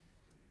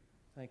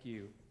Thank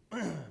you,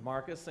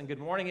 Marcus, and good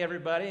morning,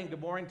 everybody, and good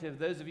morning to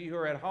those of you who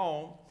are at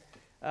home.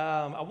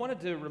 I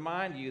wanted to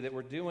remind you that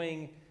we're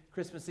doing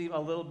Christmas Eve a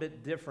little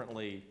bit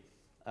differently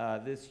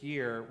this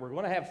year. We're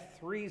going to have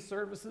three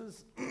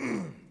services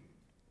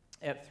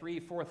at 3,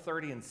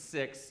 4:30, and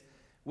 6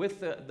 with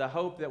the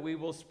hope that we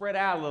will spread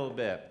out a little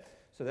bit.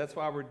 So that's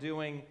why we're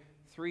doing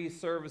three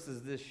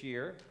services this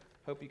year.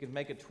 Hope you can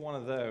make it to one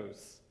of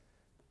those.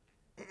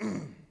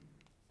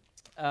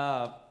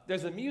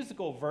 There's a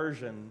musical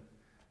version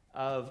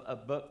of a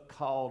book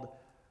called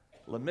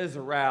Les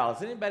Miserables.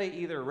 Has anybody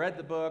either read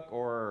the book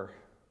or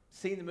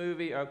seen the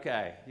movie?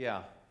 Okay,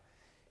 yeah.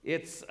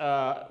 It's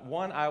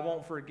one I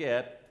won't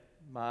forget.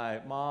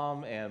 My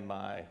mom and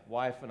my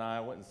wife and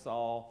I went and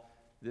saw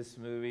this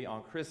movie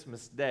on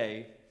Christmas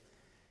Day.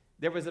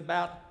 There was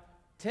about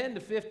 10 to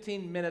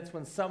 15 minutes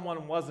when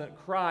someone wasn't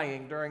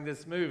crying during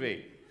this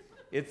movie.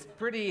 It's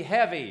pretty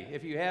heavy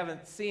if you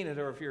haven't seen it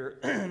or if you're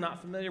not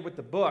familiar with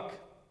the book.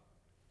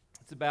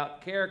 It's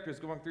about characters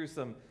going through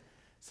some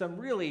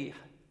really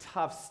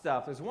tough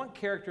stuff. There's one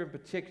character in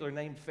particular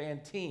named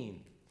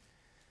Fantine.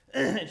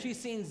 And she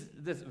sings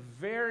this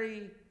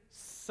very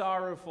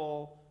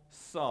sorrowful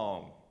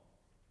song.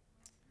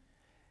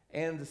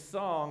 And the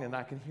song, and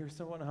I can hear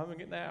someone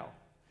humming it now.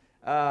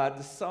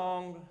 The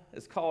song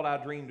is called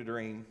I Dreamed a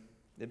Dream.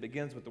 It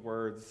begins with the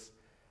words,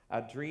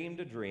 I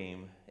dreamed a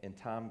dream in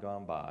time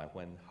gone by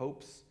when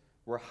hopes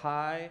were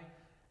high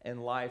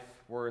and life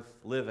worth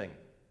living.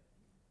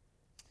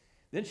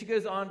 Then she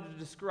goes on to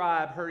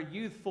describe her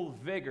youthful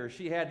vigor.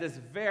 She had this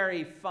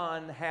very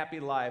fun, happy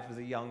life as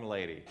a young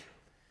lady.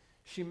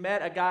 She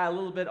met a guy a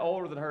little bit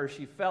older than her.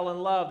 She fell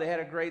in love. They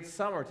had a great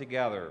summer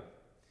together.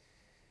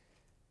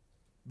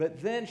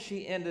 But then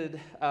she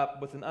ended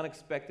up with an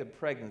unexpected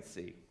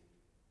pregnancy.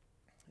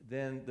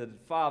 Then the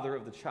father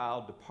of the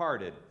child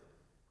departed.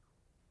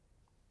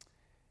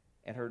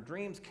 And her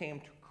dreams came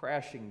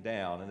crashing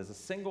down. And as a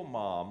single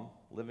mom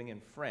living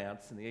in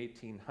France in the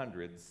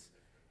 1800s,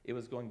 it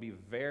was going to be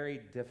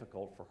very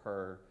difficult for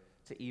her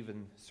to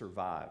even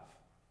survive.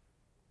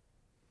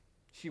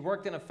 She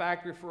worked in a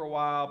factory for a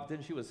while, but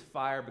then she was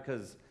fired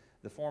because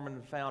the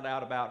foreman found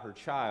out about her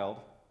child.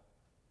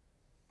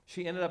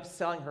 She ended up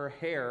selling her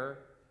hair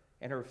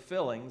and her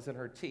fillings and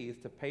her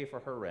teeth to pay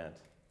for her rent.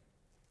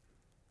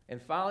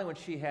 And finally, when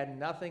she had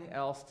nothing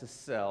else to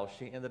sell,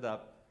 she ended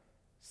up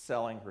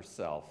selling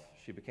herself.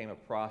 She became a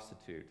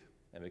prostitute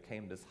and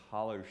became this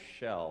hollow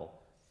shell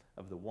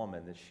of the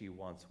woman that she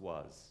once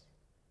was.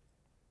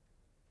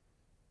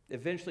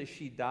 Eventually,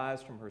 she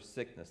dies from her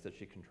sickness that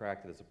she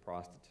contracted as a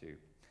prostitute.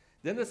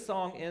 Then the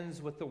song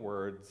ends with the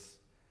words,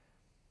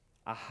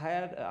 I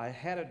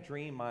had a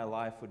dream my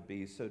life would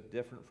be so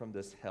different from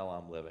this hell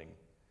I'm living.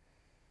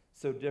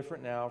 So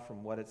different now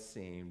from what it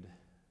seemed.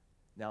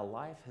 Now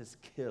life has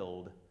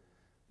killed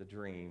the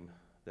dream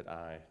that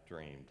I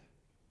dreamed.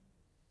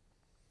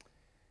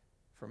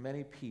 For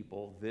many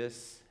people,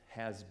 this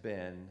has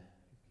been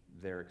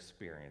their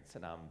experience,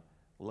 and I'm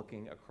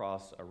looking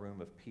across a room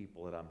of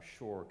people that I'm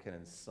sure can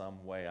in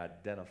some way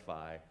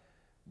identify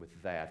with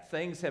that.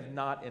 Things have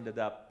not ended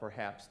up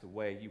perhaps the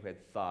way you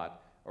had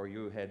thought or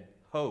you had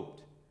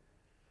hoped.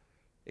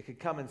 It could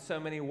come in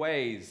so many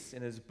ways.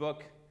 In his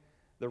book,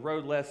 The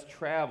Road Less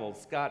Traveled,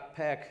 Scott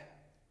Peck,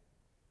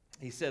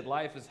 he said,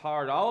 life is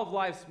hard. All of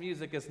life's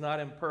music is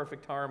not in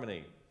perfect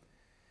harmony.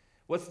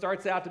 What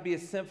starts out to be a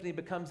symphony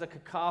becomes a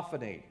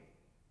cacophony.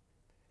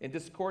 And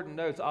discordant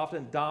notes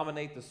often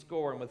dominate the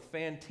score. And with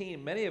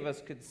Fantine, many of us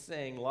could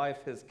sing, life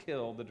has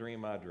killed the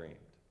dream I dreamed.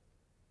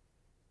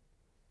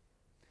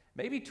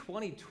 Maybe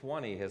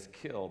 2020 has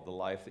killed the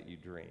life that you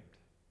dreamed.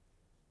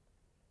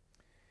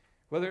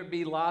 Whether it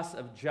be loss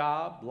of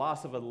job,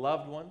 loss of a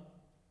loved one,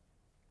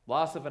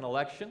 loss of an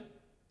election,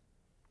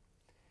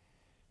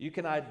 you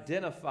can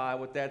identify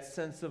with that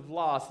sense of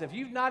loss. And if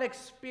you've not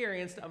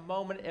experienced a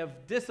moment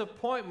of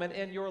disappointment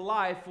in your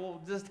life,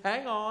 well, just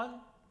hang on.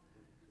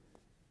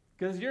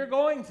 Because you're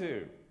going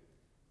to.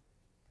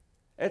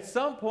 At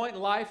some point,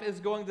 life is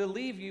going to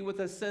leave you with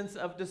a sense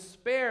of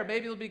despair.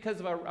 Maybe it'll be because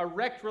of a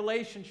wrecked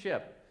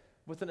relationship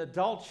with an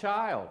adult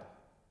child.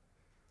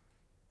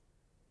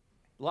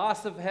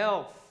 Loss of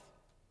health.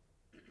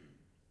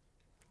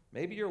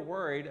 Maybe you're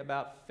worried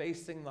about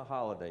facing the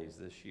holidays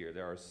this year.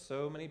 There are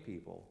so many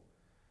people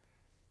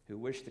who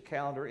wish the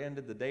calendar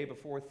ended the day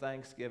before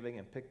Thanksgiving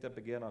and picked up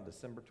again on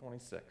December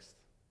 26th.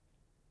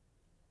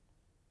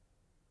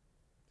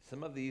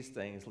 Some of these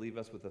things leave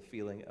us with a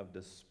feeling of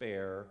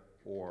despair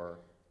or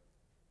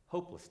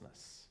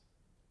hopelessness.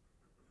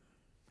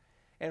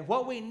 And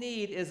what we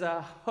need is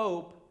a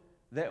hope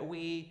that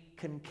we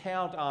can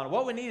count on.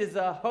 What we need is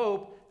a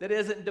hope that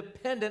isn't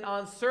dependent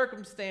on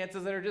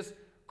circumstances that are just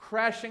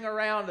crashing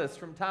around us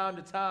from time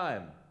to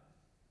time.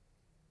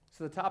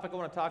 So the topic I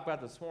want to talk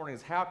about this morning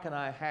is how can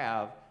I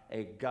have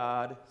a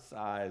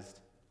God-sized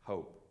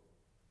hope?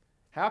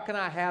 How can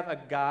I have a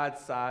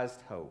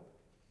God-sized hope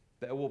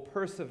that will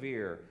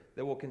persevere,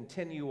 that will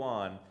continue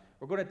on?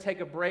 We're going to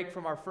take a break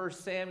from our 1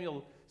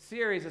 Samuel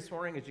series this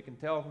morning. As you can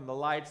tell from the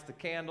lights, the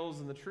candles,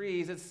 and the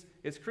trees,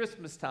 it's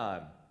Christmas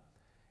time.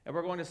 And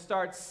we're going to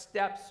start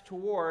steps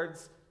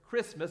towards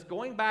Christmas,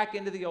 going back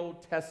into the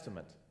Old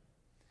Testament.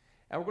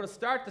 And we're going to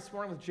start this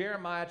morning with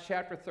Jeremiah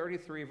chapter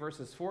 33,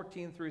 verses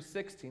 14 through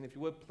 16. If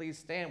you would, please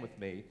stand with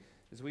me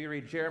as we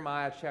read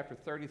Jeremiah chapter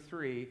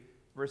 33,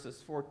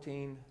 verses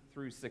 14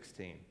 through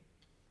 16.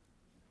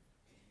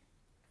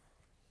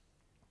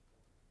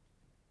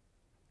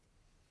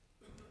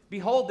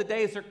 Behold, the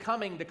days are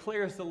coming,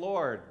 declares the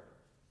Lord,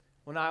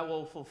 when I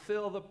will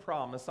fulfill the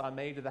promise I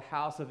made to the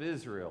house of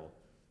Israel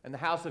and the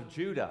house of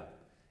Judah.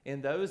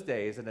 In those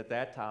days and at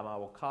that time I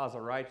will cause a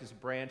righteous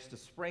branch to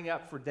spring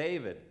up for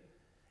David,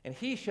 and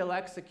he shall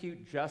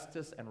execute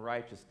justice and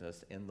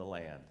righteousness in the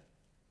land.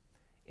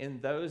 In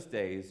those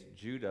days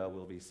Judah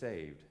will be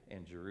saved,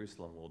 and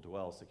Jerusalem will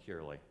dwell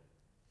securely.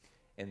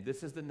 And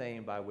this is the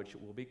name by which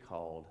it will be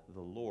called,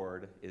 the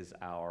Lord is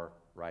our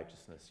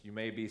righteousness. You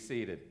may be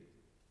seated.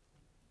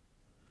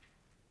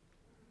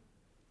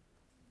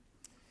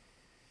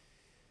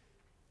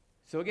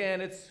 So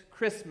again, it's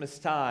Christmas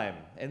time.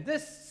 And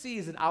this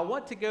season, I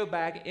want to go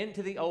back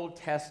into the Old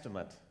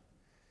Testament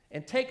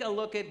and take a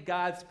look at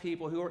God's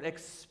people who were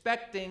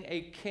expecting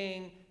a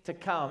king to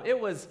come. It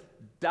was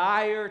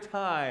dire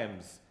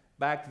times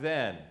back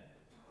then.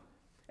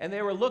 And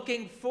they were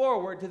looking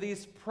forward to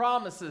these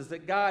promises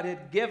that God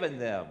had given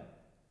them.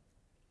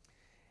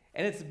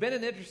 And it's been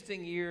an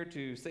interesting year,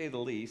 to say the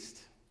least.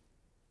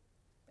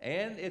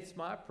 And it's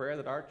my prayer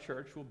that our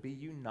church will be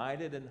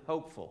united and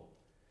hopeful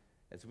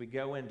as we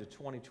go into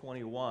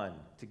 2021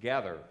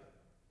 together.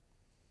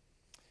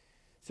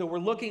 So we're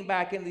looking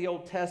back in the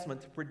Old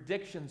Testament to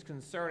predictions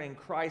concerning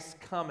Christ's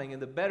coming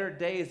and the better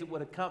days that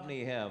would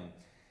accompany him.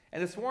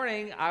 And this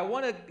morning, I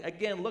want to,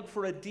 again, look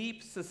for a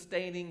deep,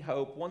 sustaining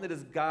hope, one that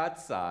is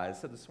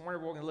God-sized. So this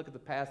morning, we're going to look at the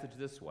passage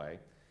this way.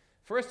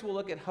 First, we'll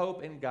look at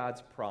hope in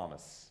God's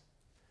promise.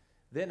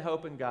 Then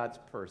hope in God's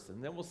person.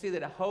 Then we'll see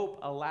that hope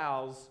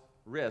allows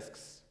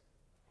risks.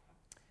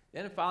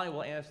 Then finally,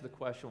 we'll answer the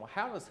question, well,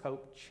 how does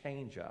hope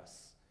change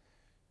us?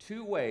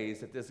 Two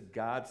ways that this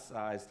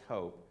God-sized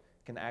hope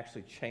can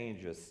actually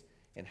change us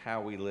in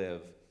how we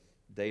live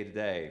day to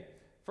day.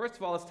 First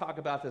of all, let's talk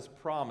about this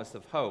promise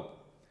of hope.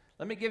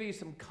 Let me give you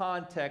some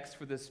context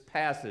for this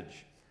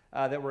passage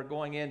that we're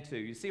going into.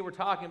 You see, we're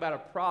talking about a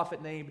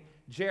prophet named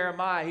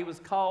Jeremiah. He was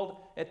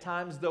called at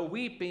times the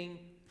weeping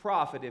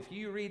prophet. If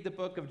you read the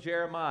book of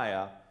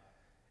Jeremiah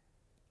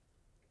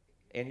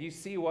and you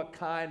see what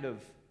kind of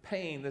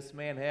pain this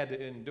man had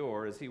to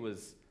endure as he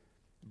was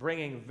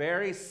bringing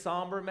very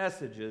somber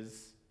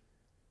messages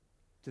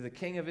to the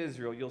king of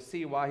Israel, you'll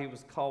see why he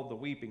was called the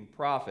weeping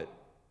prophet.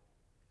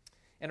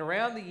 And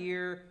around the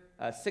year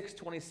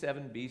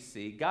 627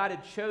 BC, God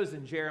had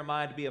chosen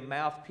Jeremiah to be a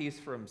mouthpiece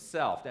for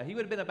himself. Now, he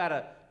would have been about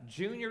a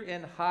junior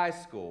in high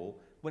school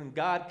when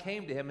God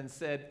came to him and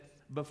said,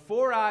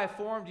 "Before I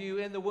formed you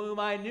in the womb,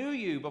 I knew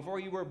you. Before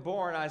you were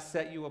born, I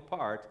set you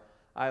apart.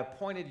 I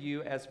appointed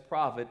you as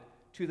prophet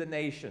to the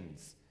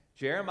nations."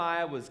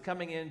 Jeremiah was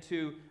coming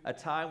into a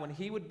time when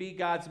he would be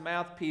God's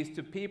mouthpiece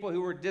to people who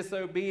were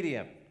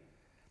disobedient.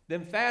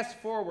 Then fast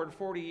forward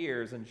 40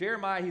 years, and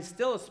Jeremiah, he's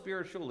still a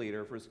spiritual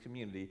leader for his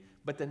community,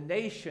 but the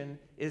nation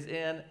is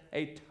in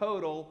a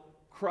total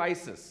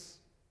crisis.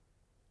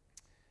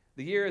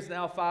 The year is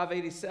now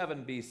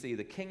 587 BC.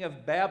 The king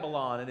of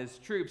Babylon and his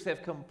troops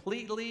have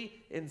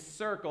completely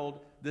encircled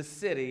the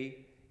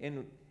city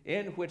in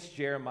which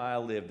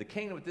Jeremiah lived. The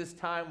kingdom at this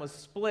time was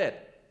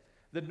split.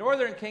 The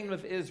northern kingdom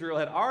of Israel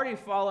had already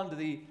fallen to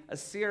the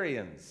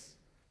Assyrians.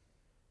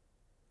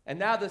 And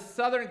now the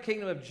southern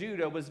kingdom of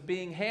Judah was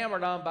being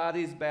hammered on by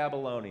these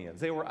Babylonians.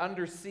 They were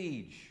under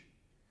siege.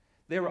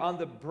 They were on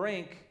the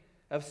brink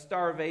of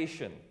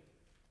starvation.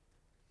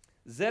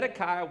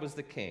 Zedekiah was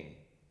the king.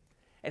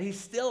 And he's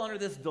still under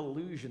this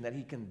delusion that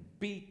he can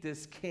beat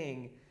this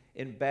king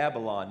in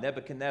Babylon,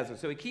 Nebuchadnezzar.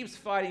 So he keeps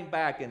fighting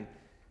back. And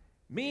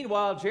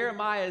meanwhile,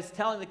 Jeremiah is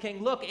telling the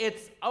king, look,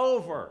 it's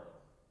over.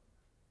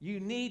 You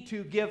need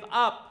to give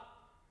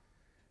up.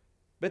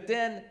 But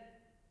then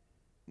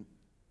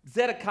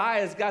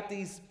Zedekiah's got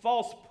these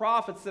false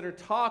prophets that are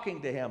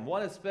talking to him,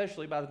 one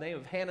especially by the name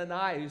of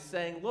Hananiah, who's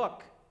saying,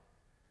 look,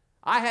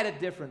 I had a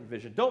different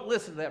vision. Don't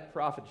listen to that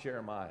prophet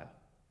Jeremiah.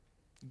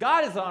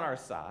 God is on our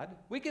side.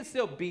 We can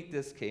still beat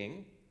this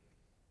king.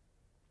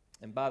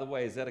 And by the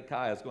way,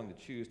 Zedekiah is going to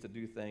choose to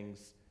do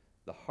things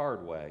the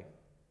hard way.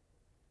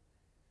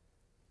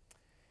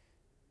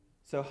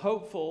 So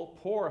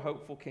poor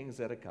hopeful King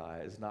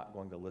Zedekiah is not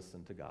going to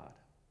listen to God.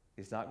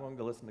 He's not going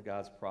to listen to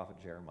God's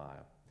prophet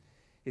Jeremiah.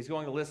 He's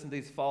going to listen to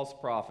these false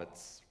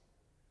prophets.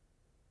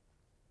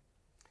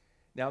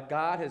 Now,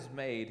 God has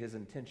made his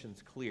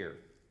intentions clear.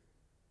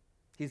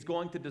 He's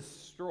going to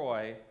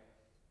destroy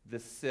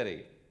this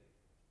city.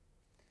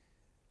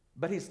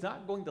 But he's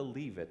not going to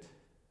leave it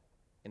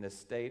in a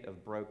state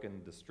of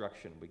broken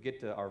destruction. We get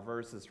to our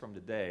verses from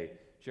today,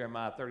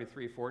 Jeremiah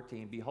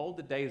 33:14. Behold,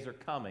 the days are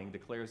coming,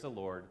 declares the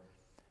Lord,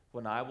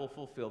 when I will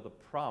fulfill the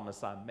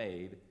promise I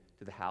made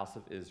to the house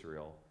of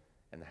Israel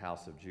and the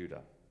house of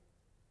Judah.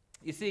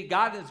 You see,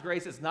 God in his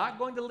grace is not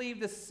going to leave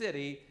this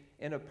city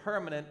in a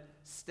permanent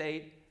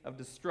state of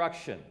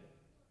destruction.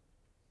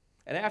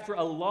 And after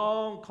a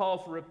long call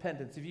for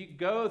repentance, if you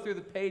go through the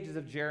pages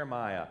of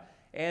Jeremiah,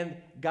 and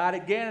God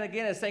again and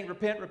again is saying,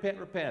 repent, repent,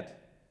 repent.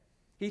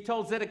 He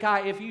told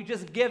Zedekiah, if you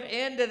just give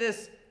in to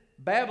this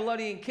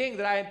Babylonian king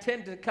that I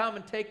intend to come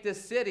and take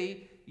this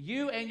city,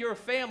 you and your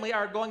family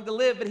are going to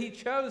live. But he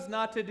chose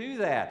not to do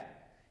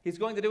that. He's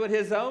going to do it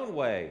his own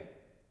way.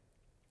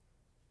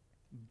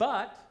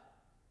 But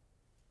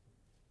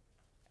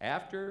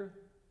after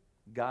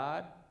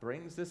God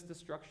brings this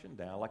destruction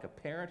down, like a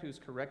parent who's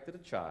corrected a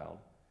child,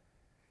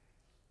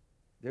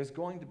 there's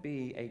going to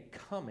be a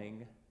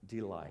coming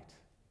delight.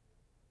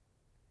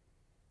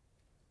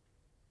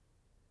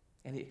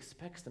 And he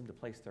expects them to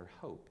place their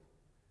hope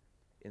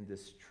in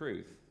this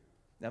truth.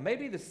 Now,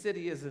 maybe the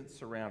city isn't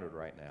surrounded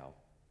right now.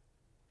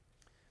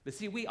 But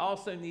see, we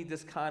also need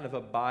this kind of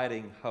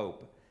abiding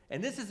hope.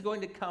 And this is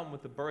going to come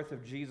with the birth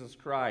of Jesus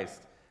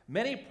Christ.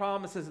 Many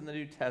promises in the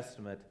New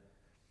Testament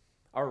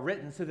are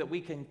written so that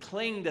we can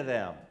cling to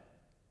them.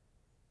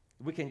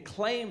 We can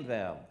claim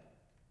them.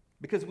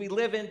 Because we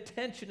live in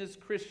tension as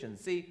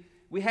Christians. See,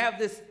 we have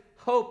this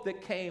hope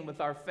that came with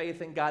our faith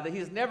in God, that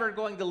He's never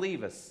going to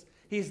leave us.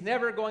 He's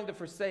never going to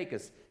forsake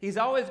us. He's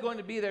always going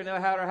to be there no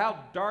matter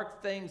how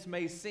dark things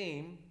may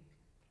seem.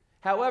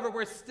 However,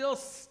 we're still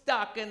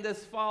stuck in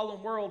this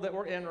fallen world that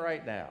we're in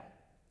right now.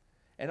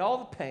 And all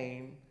the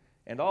pain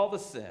and all the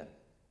sin.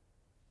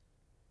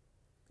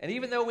 And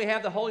even though we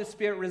have the Holy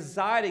Spirit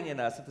residing in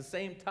us at the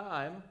same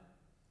time,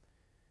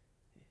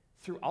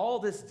 through all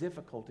this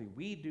difficulty,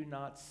 we do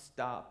not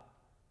stop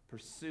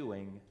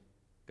pursuing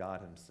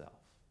God Himself.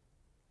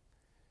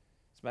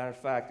 As a matter of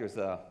fact, there's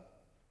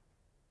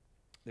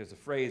a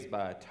phrase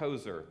by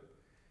Tozer.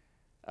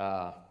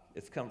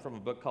 It's come from a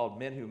book called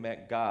Men Who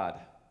Met God.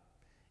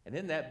 And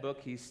in that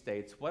book, he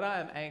states, what I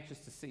am anxious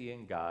to see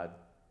in God,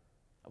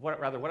 what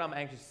I'm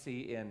anxious to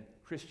see in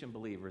Christian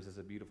believers is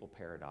a beautiful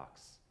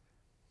paradox.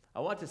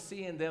 I want to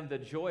see in them the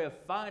joy of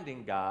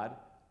finding God,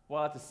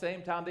 while at the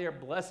same time they are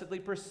blessedly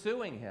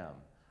pursuing Him.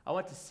 I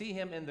want to see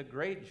Him in the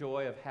great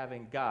joy of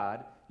having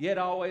God, yet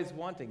always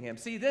wanting Him.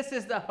 See, this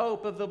is the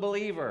hope of the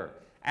believer.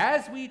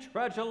 As we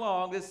trudge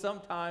along this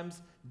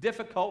sometimes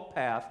difficult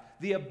path,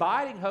 the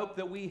abiding hope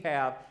that we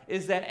have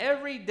is that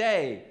every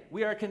day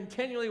we are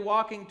continually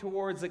walking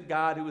towards a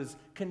God who is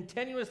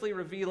continuously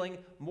revealing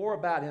more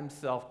about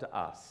Himself to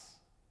us.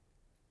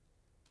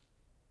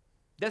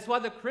 That's why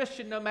the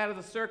Christian, no matter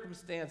the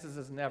circumstances,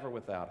 is never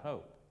without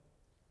hope.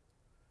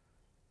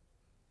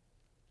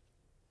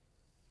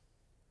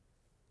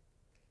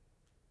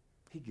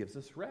 He gives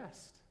us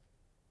rest.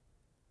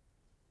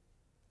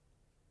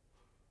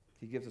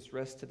 He gives us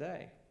rest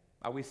today.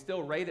 Are we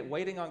still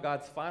waiting on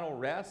God's final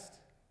rest?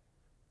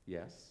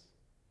 Yes.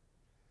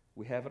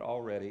 We have it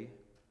already,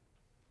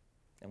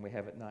 and we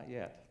have it not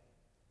yet.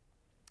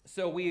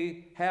 So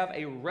we have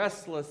a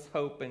restless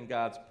hope in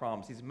God's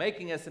promise. He's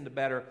making us into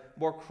better,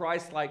 more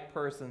Christ-like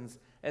persons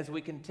as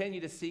we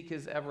continue to seek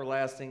His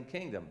everlasting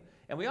kingdom.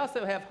 And we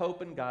also have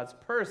hope in God's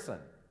person.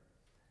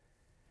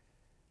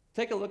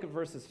 Take a look at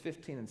verses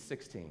 15 and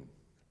 16.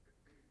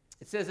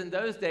 It says, in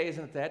those days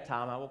and at that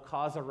time I will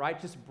cause a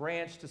righteous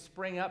branch to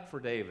spring up for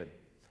David,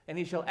 and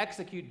he shall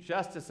execute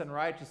justice and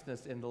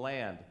righteousness in the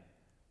land.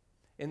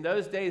 In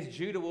those days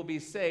Judah will be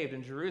saved,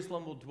 and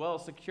Jerusalem will dwell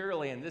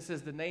securely, and this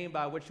is the name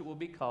by which it will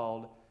be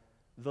called,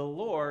 the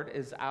Lord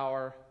is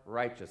our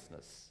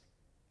righteousness.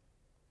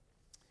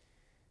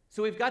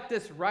 So we've got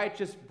this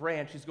righteous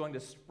branch who's going to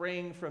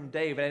spring from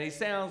David, and he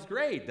sounds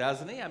great,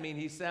 doesn't he? I mean,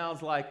 he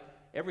sounds like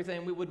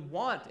everything we would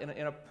want in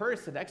a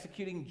person,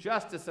 executing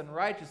justice and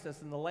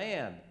righteousness in the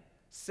land,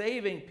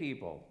 saving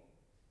people.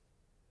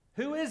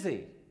 Who is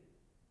he?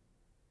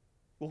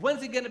 Well,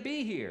 when's he going to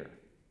be here?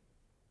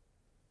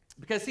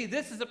 Because, see,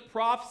 this is a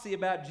prophecy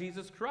about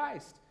Jesus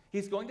Christ.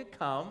 He's going to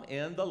come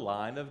in the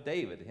line of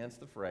David, hence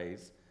the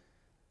phrase,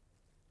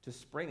 to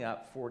spring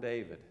up for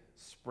David,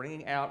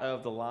 springing out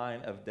of the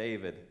line of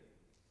David.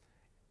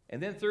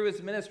 And then through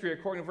his ministry,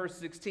 according to verse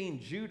 16,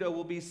 Judah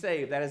will be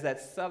saved. That is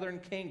that southern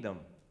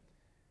kingdom.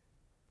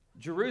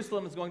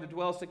 Jerusalem is going to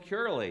dwell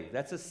securely.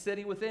 That's a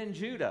city within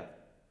Judah.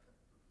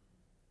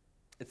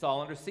 It's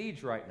all under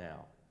siege right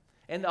now.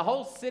 And the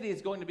whole city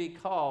is going to be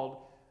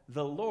called,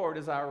 the Lord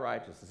is our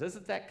righteousness.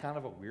 Isn't that kind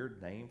of a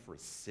weird name for a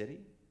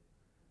city?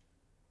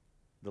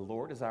 The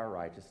Lord is our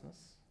righteousness.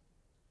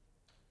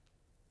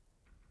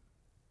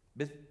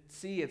 But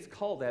see, it's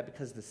called that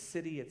because the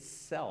city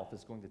itself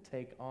is going to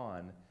take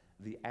on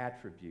the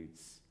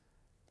attributes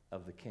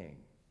of the king.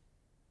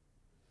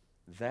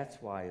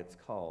 That's why it's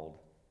called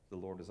the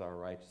Lord is our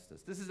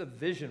righteousness. This is a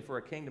vision for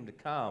a kingdom to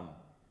come.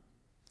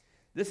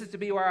 This is to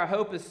be where our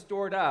hope is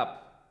stored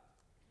up.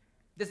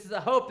 This is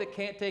a hope that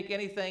can't take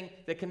anything,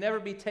 that can never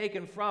be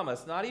taken from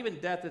us. Not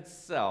even death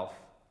itself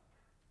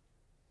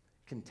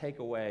can take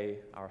away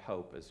our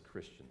hope as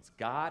Christians.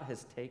 God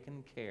has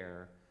taken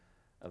care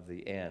of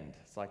the end.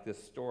 It's like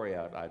this story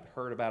I'd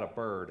heard about a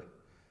bird.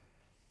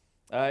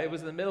 It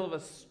was in the middle of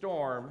a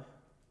storm,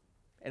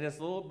 and this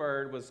little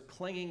bird was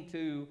clinging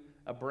to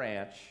a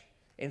branch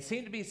and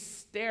seemed to be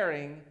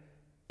staring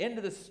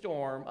into the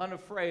storm,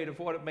 unafraid of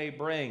what it may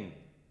bring.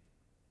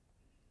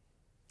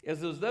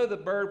 It's as though the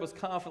bird was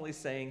confidently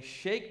saying,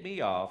 "Shake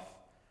me off.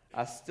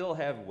 I still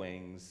have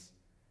wings.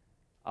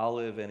 I'll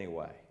live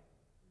anyway."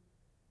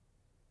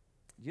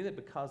 You know that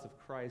because of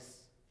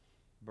Christ's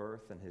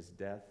birth and his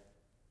death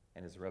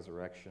and his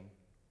resurrection,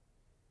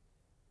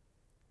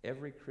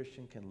 every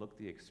Christian can look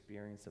the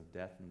experience of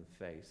death in the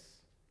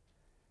face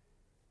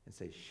and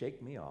say,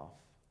 "Shake me off.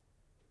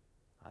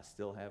 I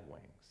still have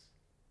wings.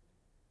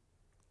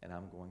 And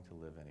I'm going to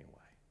live anyway."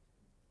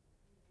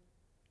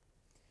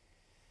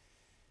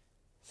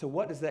 So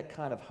what does that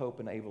kind of hope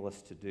enable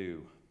us to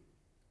do?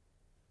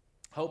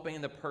 Hoping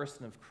in the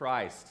person of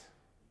Christ,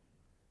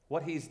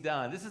 what he's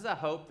done. This is a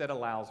hope that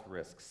allows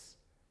risks.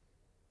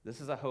 This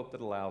is a hope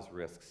that allows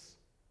risks.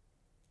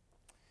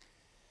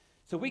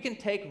 So we can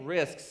take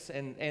risks,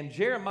 and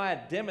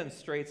Jeremiah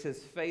demonstrates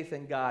his faith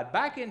in God.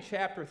 Back in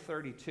chapter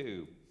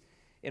 32,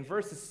 in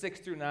verses 6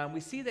 through 9, we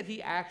see that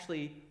he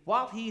actually,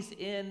 while he's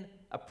in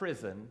a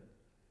prison,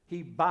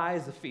 he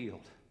buys a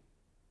field.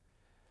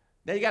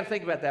 Now you got to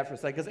think about that for a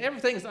second, because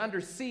everything's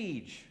under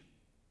siege.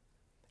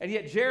 And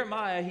yet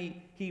Jeremiah,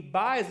 he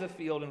buys a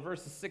field in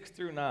verses 6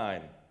 through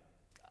 9,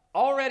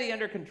 already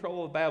under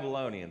control of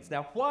Babylonians.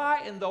 Now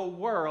why in the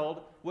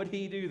world would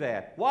he do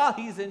that while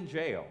he's in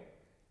jail?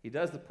 He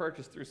does the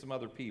purchase through some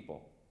other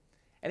people.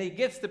 And he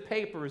gets the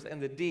papers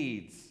and the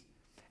deeds.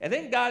 And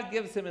then God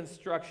gives him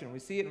instruction. We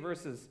see it in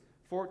verses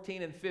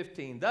 14 and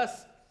 15.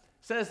 "Thus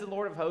says the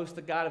Lord of hosts,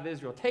 the God of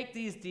Israel, take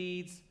these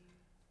deeds,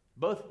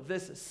 both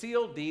this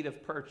sealed deed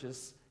of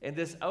purchase and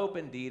this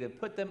open deed, and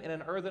put them in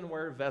an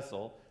earthenware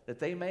vessel, that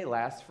they may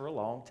last for a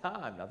long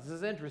time." Now, this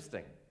is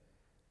interesting.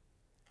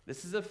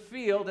 This is a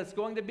field that's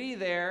going to be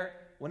there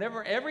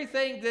whenever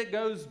everything that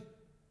goes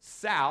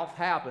south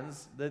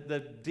happens. The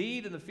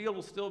deed and the field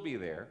will still be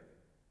there.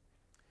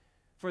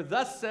 "For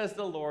thus says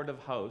the Lord of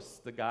hosts,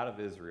 the God of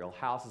Israel,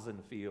 houses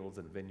and fields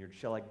and vineyards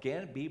shall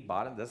again be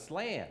bought in this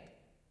land."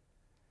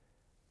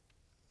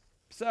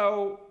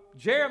 So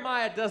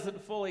Jeremiah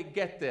doesn't fully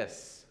get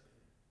this.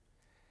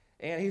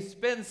 And he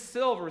spends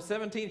silver,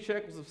 17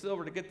 shekels of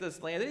silver, to get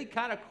this land. Then he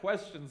kind of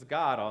questions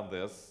God on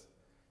this.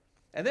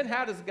 And then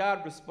how does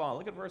God respond?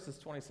 Look at verses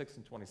 26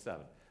 and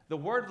 27. "The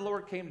word of the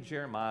Lord came to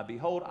Jeremiah,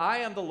 Behold, I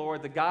am the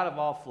Lord, the God of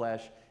all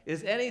flesh.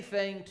 Is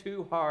anything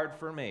too hard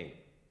for me?"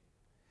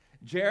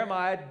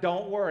 Jeremiah,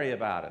 don't worry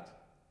about it.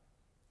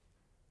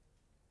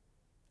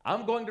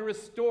 I'm going to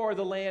restore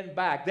the land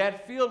back.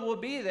 That field will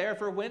be there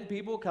for when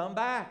people come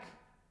back.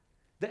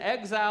 The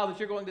exile that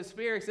you're going to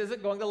experience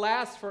isn't going to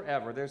last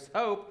forever. There's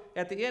hope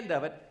at the end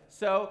of it.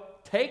 So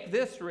take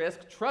this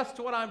risk. Trust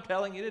what I'm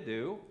telling you to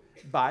do.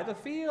 Buy the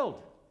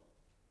field.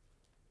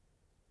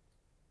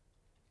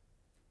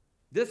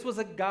 This was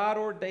a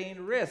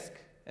God-ordained risk.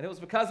 And it was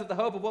because of the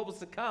hope of what was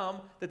to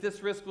come that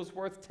this risk was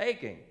worth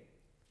taking.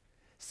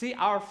 See,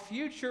 our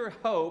future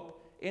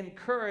hope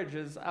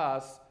encourages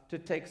us to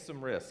take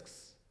some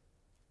risks.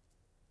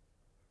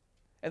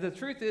 And the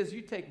truth is,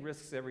 you take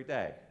risks every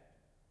day.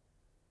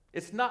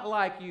 It's not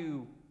like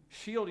you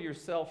shield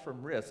yourself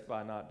from risk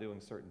by not doing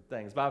certain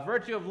things. By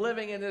virtue of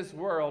living in this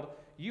world,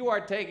 you are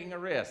taking a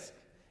risk.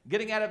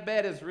 Getting out of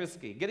bed is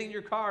risky. Getting in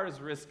your car is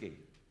risky.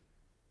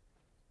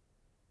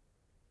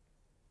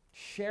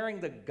 Sharing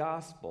the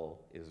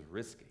gospel is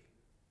risky.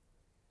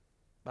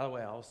 By the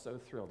way, I was so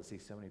thrilled to see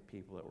so many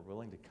people that were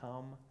willing to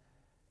come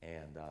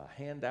and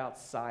hand out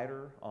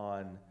cider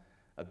on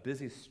a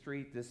busy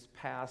street this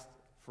past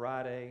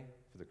Friday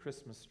for the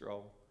Christmas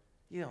stroll.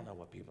 You don't know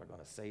what people are going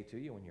to say to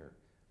you when you're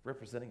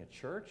representing a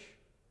church.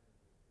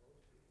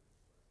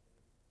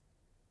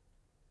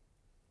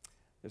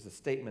 There's a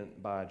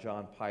statement by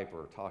John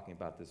Piper talking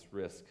about this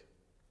risk.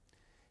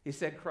 He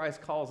said,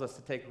 "Christ calls us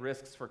to take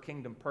risks for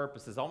kingdom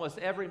purposes. Almost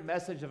every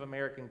message of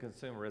American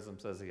consumerism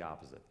says the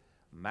opposite.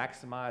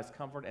 Maximize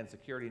comfort and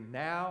security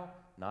now,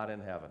 not in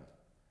heaven."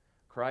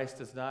 Christ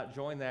does not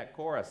join that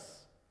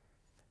chorus.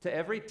 To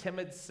every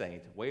timid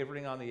saint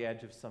wavering on the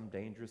edge of some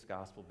dangerous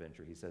gospel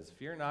venture, he says,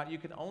 "Fear not, you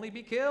can only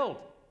be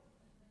killed."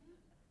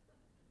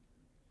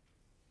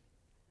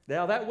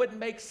 Now, that wouldn't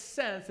make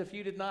sense if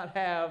you did not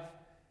have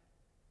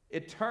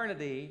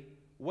eternity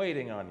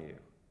waiting on you.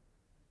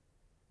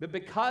 But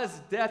because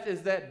death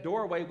is that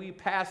doorway we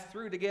pass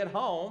through to get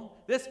home,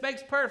 this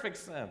makes perfect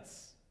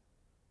sense.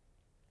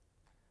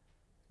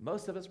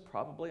 Most of us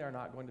probably are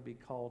not going to be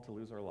called to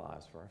lose our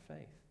lives for our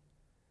faith.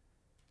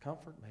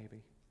 Comfort,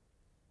 maybe.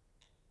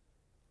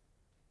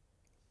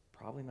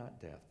 Probably not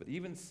death. But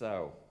even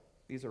so,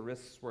 these are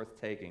risks worth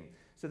taking.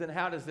 So then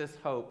how does this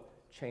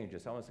hope change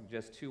us? I want to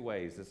suggest two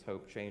ways this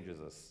hope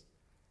changes us.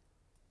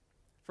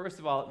 First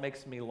of all, it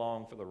makes me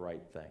long for the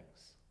right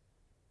things.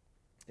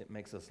 It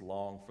makes us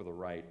long for the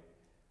right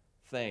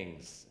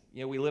things.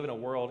 You know, we live in a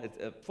world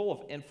full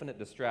of infinite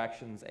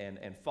distractions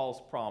and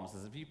false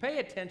promises. If you pay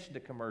attention to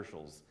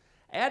commercials,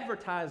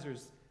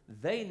 advertisers,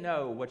 they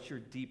know what your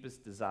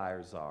deepest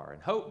desires are.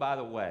 And hope, by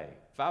the way,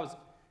 if I was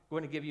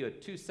going to give you a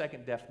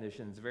 2-second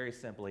definition, it's very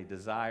simply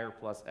desire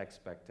plus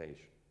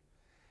expectation.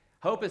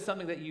 Hope is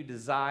something that you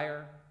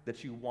desire,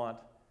 that you want,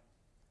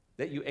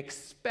 that you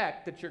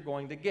expect that you're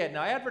going to get.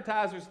 Now,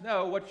 advertisers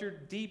know what your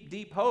deep,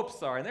 deep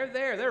hopes are, and they're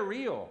there, they're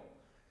real.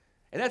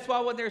 And that's why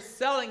when they're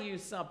selling you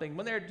something,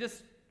 when they're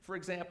just, for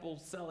example,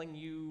 selling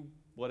you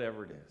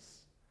whatever it is,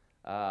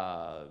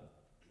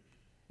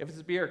 if it's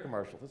a beer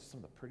commercial, those are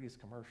some of the prettiest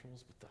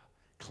commercials with the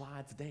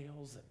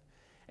Clydesdales,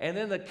 and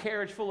then the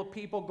carriage full of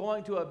people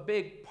going to a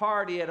big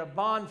party at a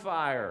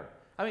bonfire.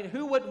 I mean,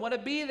 who wouldn't want to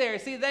be there?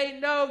 See, they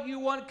know you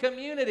want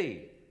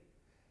community.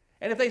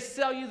 And if they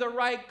sell you the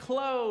right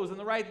clothes and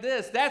the right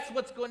this, that's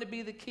what's going to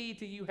be the key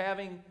to you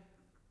having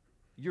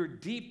your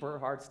deeper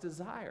heart's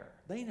desire.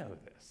 They know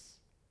this.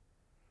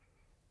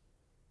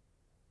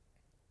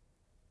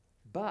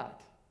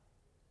 But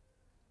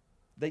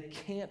they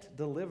can't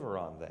deliver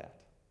on that.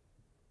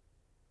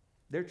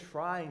 They're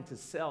trying to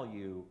sell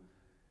you,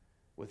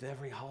 with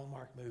every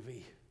Hallmark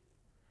movie,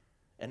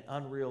 an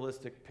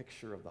unrealistic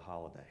picture of the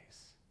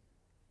holidays.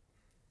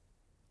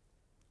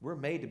 We're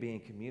made to be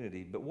in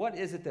community, but what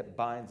is it that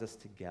binds us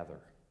together?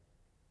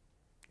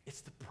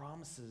 It's the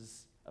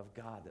promises of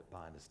God that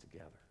bind us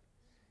together.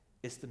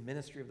 It's the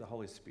ministry of the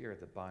Holy Spirit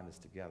that bind us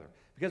together.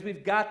 Because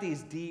we've got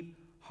these deep,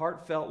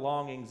 heartfelt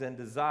longings and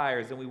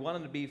desires, and we want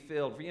them to be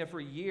filled. For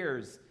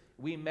years,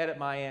 we met at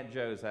my Aunt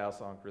Jo's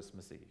house on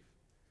Christmas Eve.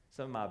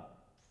 Some of my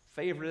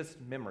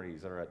favoriteest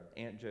memories are at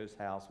Aunt Jo's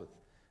house with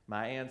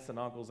my aunts and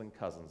uncles and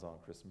cousins on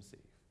Christmas Eve.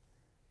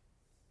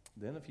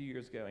 Then a few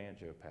years ago, Aunt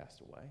Jo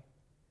passed away.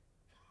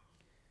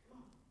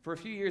 For a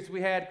few years,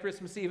 we had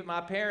Christmas Eve at my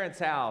parents'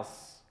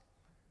 house.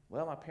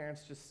 Well, my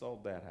parents just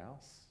sold that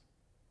house.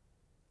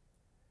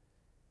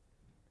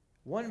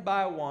 One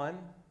by one,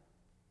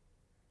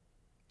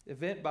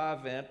 event by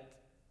event,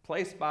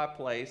 place by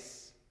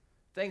place,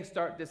 things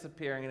start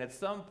disappearing, and at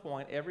some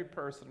point, every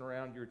person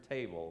around your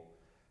table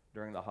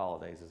during the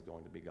holidays is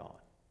going to be gone.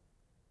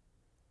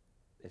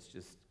 It's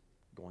just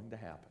going to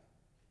happen.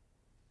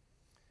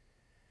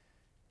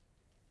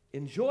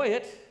 Enjoy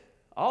it.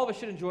 All of us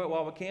should enjoy it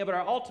while we can, but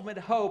our ultimate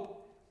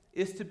hope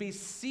is to be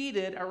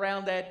seated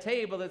around that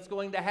table that's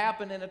going to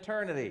happen in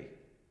eternity.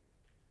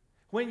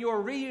 When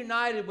you're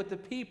reunited with the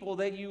people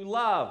that you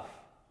love,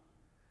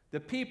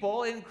 the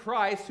people in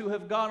Christ who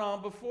have gone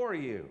on before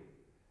you.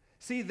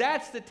 See,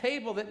 that's the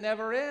table that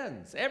never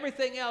ends.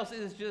 Everything else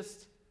is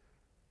just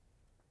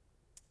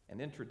an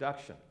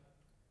introduction,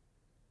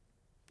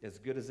 as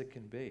good as it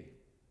can be.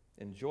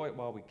 Enjoy it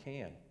while we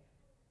can.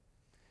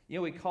 You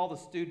know, we call the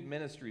student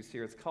ministries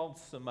here, it's called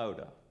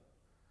SYMOTA,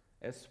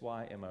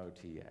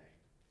 S-Y-M-O-T-A.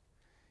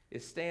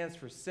 It stands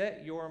for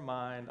Set Your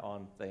Mind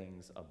on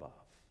Things Above.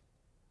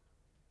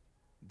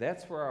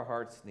 That's where our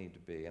hearts need to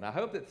be. And I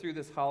hope that through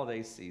this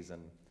holiday season,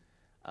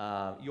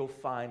 you'll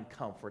find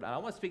comfort. And I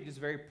want to speak just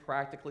very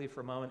practically for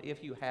a moment.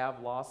 If you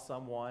have lost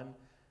someone,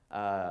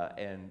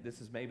 and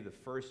this is maybe the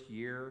first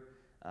year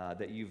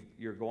that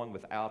you're going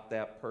without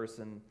that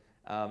person,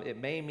 it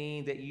may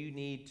mean that you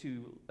need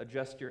to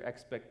adjust your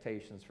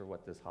expectations for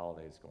what this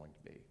holiday is going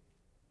to be.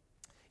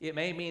 It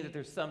may mean that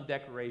there's some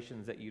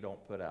decorations that you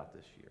don't put out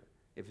this year,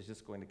 if it's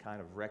just going to kind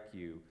of wreck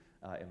you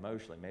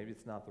emotionally. Maybe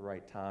it's not the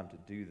right time to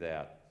do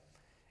that.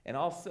 And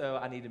also,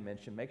 I need to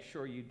mention, make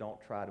sure you don't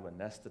try to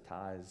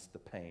anesthetize the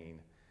pain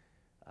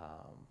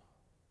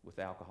with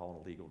alcohol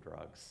and illegal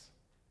drugs.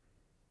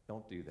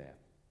 Don't do that.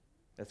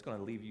 That's going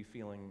to leave you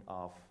feeling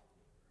off.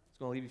 It's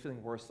going to leave you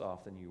feeling worse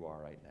off than you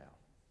are right now.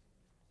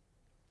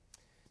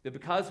 But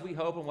because we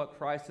hope in what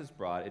Christ has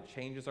brought, it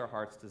changes our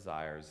heart's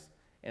desires.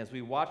 And as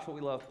we watch what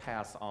we love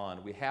pass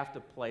on, we have to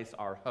place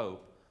our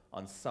hope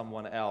on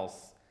someone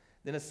else.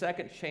 Then a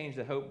second change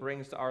that hope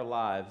brings to our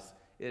lives,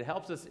 it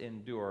helps us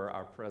endure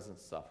our present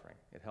suffering.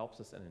 It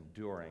helps us in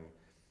enduring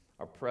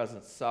our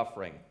present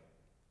suffering.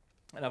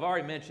 And I've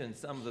already mentioned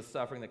some of the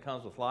suffering that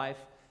comes with life.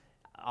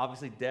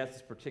 Obviously, death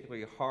is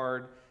particularly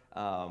hard.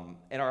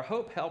 And our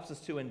hope helps us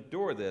to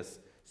endure this.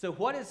 So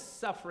what is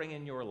suffering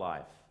in your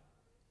life?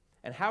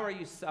 And how are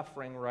you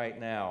suffering right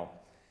now?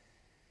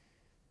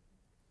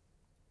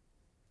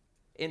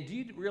 And do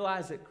you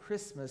realize that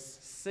Christmas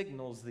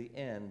signals the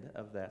end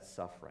of that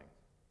suffering?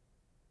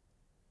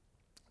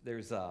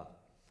 There's a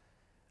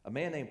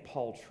man named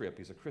Paul Tripp.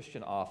 He's a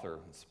Christian author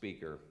and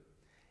speaker.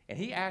 And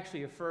he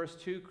actually refers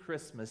to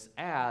Christmas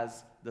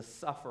as the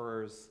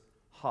sufferer's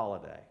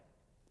holiday.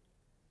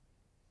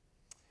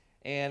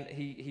 And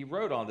he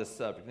wrote on this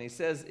subject, and he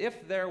says,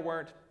 if there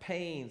weren't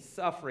pain,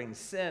 suffering,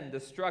 sin,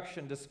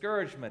 destruction,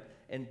 discouragement,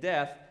 and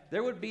death,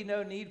 there would be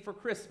no need for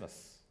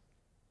Christmas.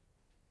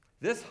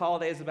 This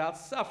holiday is about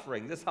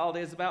suffering. This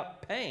holiday is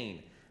about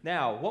pain.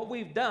 Now, what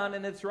we've done,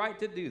 and it's right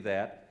to do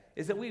that,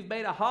 is that we've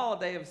made a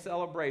holiday of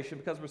celebration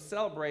because we're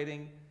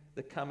celebrating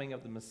the coming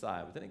of the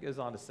Messiah. But then it goes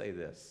on to say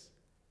this.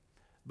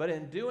 But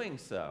in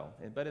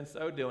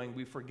so doing,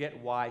 we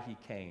forget why he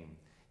came.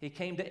 He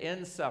came to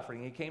end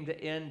suffering. He came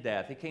to end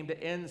death. He came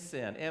to end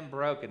sin, end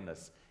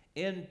brokenness,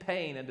 end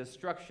pain and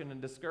destruction and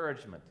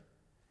discouragement.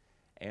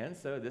 And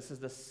so this is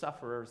the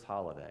sufferer's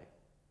holiday.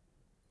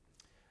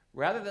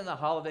 Rather than the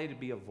holiday to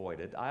be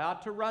avoided, I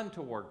ought to run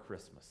toward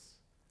Christmas.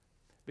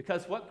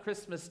 Because what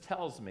Christmas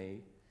tells me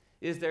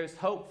is there's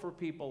hope for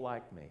people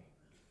like me.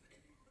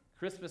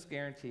 Christmas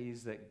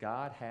guarantees that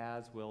God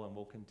has, will, and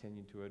will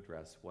continue to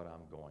address what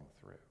I'm going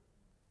through.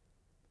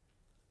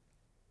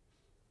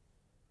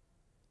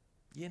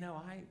 You know,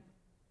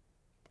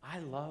 I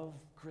love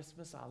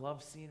Christmas. I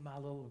love seeing my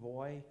little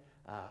boy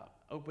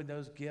open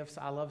those gifts.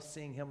 I love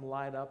seeing him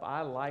light up.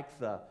 I like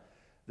the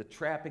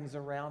trappings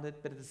around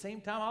it. But at the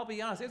same time, I'll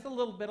be honest, there's a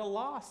little bit of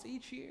loss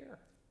each year.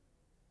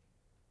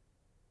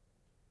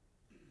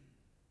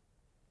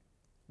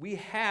 We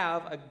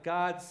have a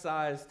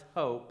God-sized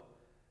hope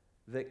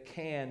that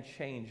can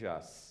change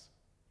us.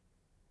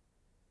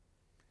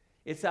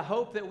 It's a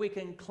hope that we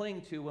can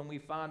cling to when we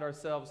find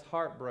ourselves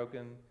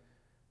heartbroken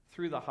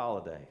through the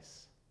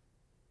holidays.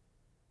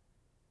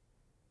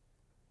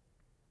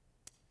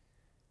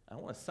 I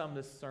want to sum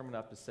this sermon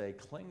up to say,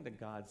 cling to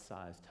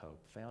God-sized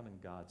hope found in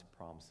God's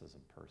promises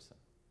in person.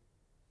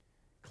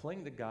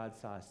 Cling to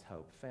God-sized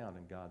hope found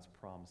in God's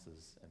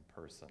promises in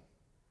person.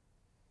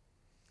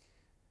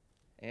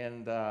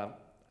 And I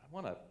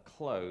want to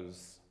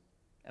close,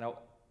 and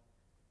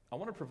I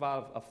want to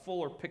provide a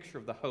fuller picture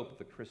of the hope of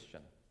the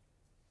Christian.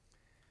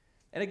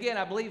 And again,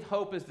 I believe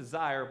hope is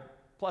desire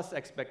plus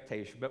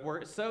expectation, but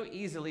we're so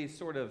easily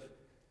sort of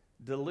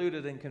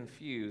diluted and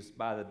confused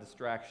by the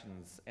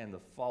distractions and the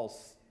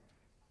false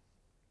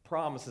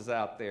promises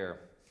out there.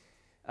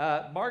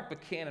 Mark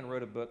Buchanan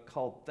wrote a book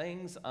called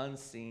Things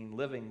Unseen,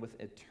 Living with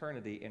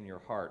Eternity in Your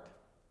Heart.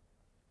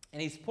 And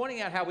he's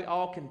pointing out how we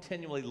all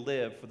continually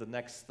live for the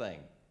next thing.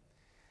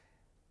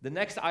 The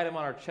next item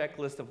on our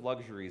checklist of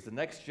luxuries, the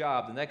next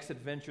job, the next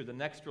adventure, the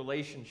next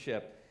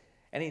relationship.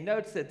 And he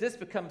notes that this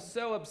becomes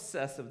so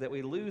obsessive that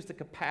we lose the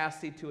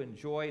capacity to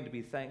enjoy and to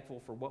be thankful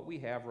for what we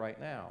have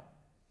right now.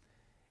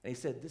 And he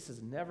said, this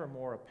is never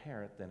more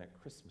apparent than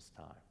at Christmas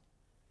time.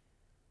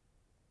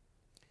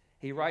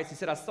 He writes, he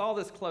said, I saw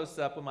this close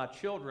up when my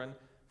children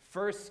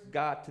first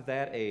got to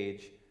that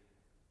age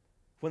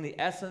when the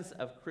essence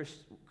of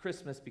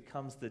Christmas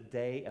becomes the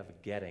day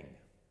of getting.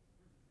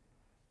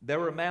 There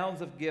were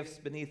mounds of gifts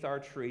beneath our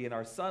tree, and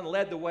our son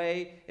led the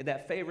way in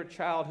that favorite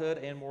childhood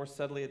and more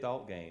subtly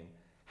adult game.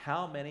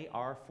 How many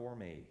are for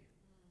me?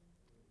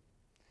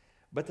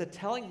 But the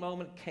telling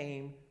moment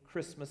came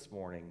Christmas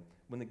morning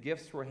when the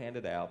gifts were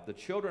handed out. The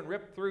children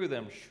ripped through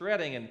them,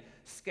 shredding and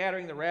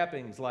scattering the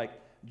wrappings like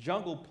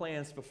jungle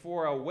plants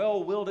before a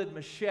well-wielded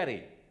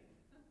machete.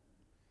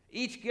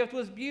 Each gift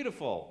was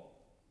beautiful.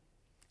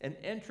 An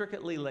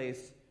intricately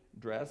laced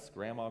dress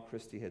Grandma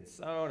Christie had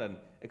sewn, an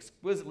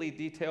exquisitely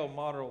detailed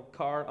model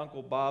car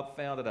Uncle Bob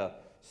found at a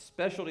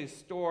specialty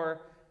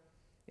store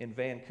in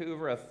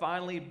Vancouver, a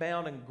finely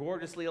bound and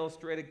gorgeously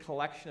illustrated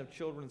collection of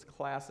children's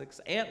classics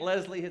Aunt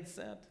Leslie had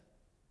sent.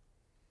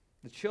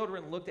 The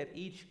children looked at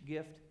each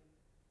gift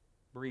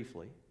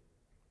briefly,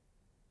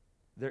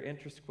 their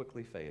interest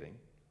quickly fading,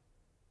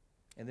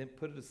 and then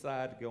put it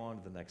aside to go on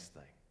to the next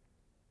thing.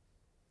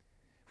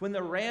 When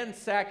the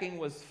ransacking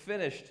was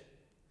finished,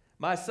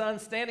 my son,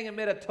 standing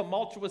amid a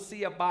tumultuous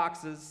sea of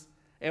boxes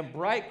and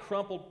bright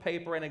crumpled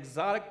paper and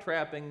exotic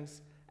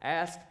trappings,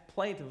 asked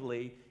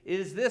plaintively,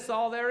 is this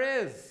all there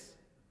is?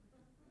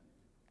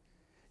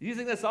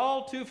 Using this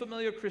all too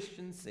familiar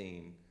Christian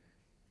scene,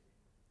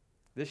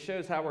 this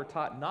shows how we're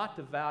taught not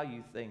to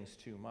value things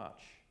too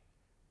much,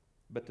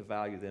 but to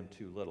value them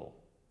too little.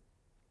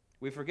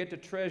 We forget to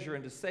treasure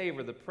and to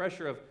savor. The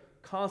pressure of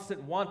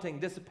constant wanting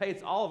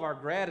dissipates all of our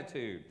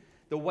gratitude.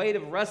 The weight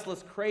of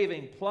restless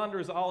craving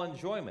plunders all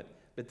enjoyment.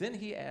 But then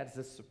he adds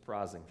this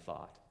surprising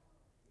thought,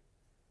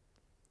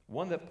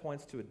 one that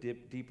points to a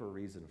deeper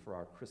reason for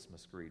our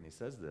Christmas greed. And he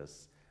says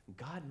this,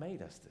 God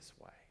made us this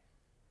way.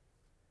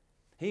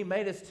 He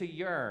made us to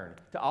yearn,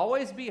 to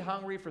always be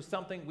hungry for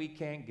something we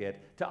can't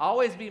get, to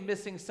always be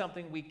missing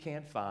something we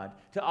can't find,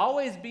 to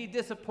always be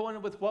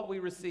disappointed with what we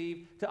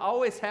receive, to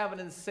always have an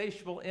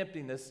insatiable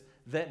emptiness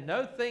that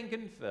no thing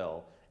can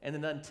fill, and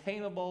an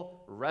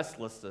untamable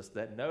restlessness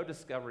that no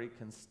discovery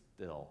can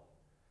still.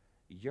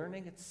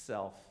 Yearning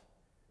itself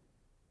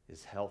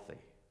is healthy,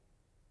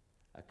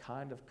 a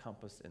kind of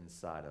compass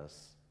inside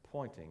us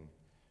pointing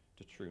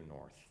to true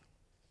north.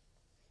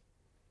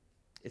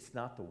 It's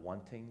not the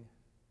wanting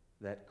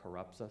that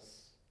corrupts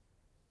us.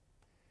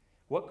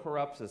 What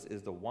corrupts us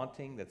is the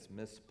wanting that's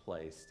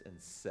misplaced and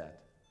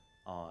set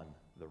on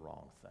the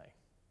wrong thing.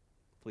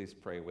 Please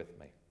pray with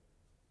me.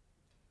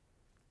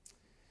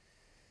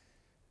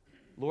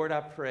 Lord,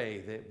 I pray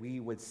that we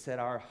would set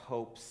our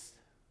hopes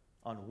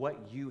on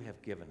what you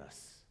have given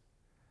us,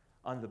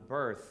 on the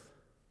birth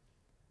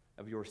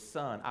of your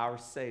Son, our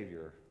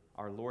Savior,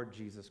 our Lord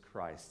Jesus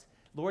Christ.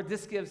 Lord,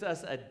 this gives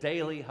us a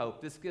daily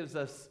hope. This gives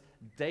us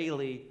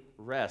daily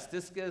rest.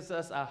 This gives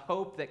us a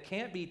hope that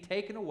can't be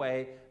taken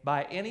away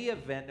by any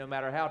event, no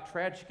matter how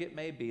tragic it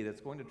may be,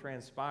 that's going to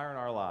transpire in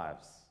our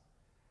lives.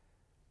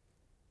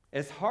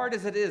 As hard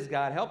as it is,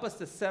 God, help us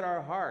to set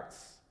our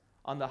hearts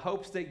on the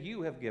hopes that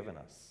you have given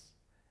us.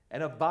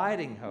 An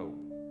abiding hope,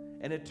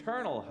 an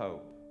eternal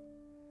hope,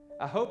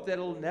 a hope that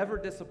will never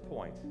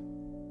disappoint.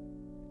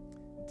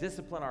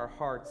 Discipline our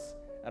hearts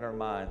and our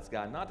minds,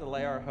 God, not to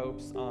lay our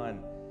hopes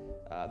on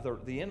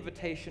the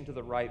invitation to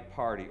the right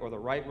party or the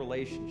right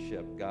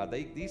relationship, God.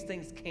 These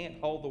things can't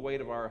hold the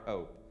weight of our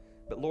hope.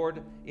 But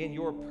Lord, in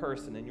your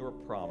person, in your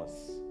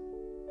promise,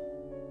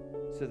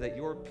 so that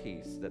your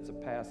peace that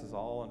surpasses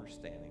all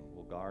understanding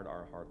will guard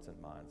our hearts and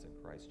minds in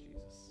Christ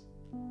Jesus.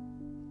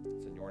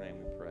 It's in your name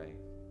we pray.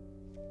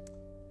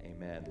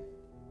 Amen.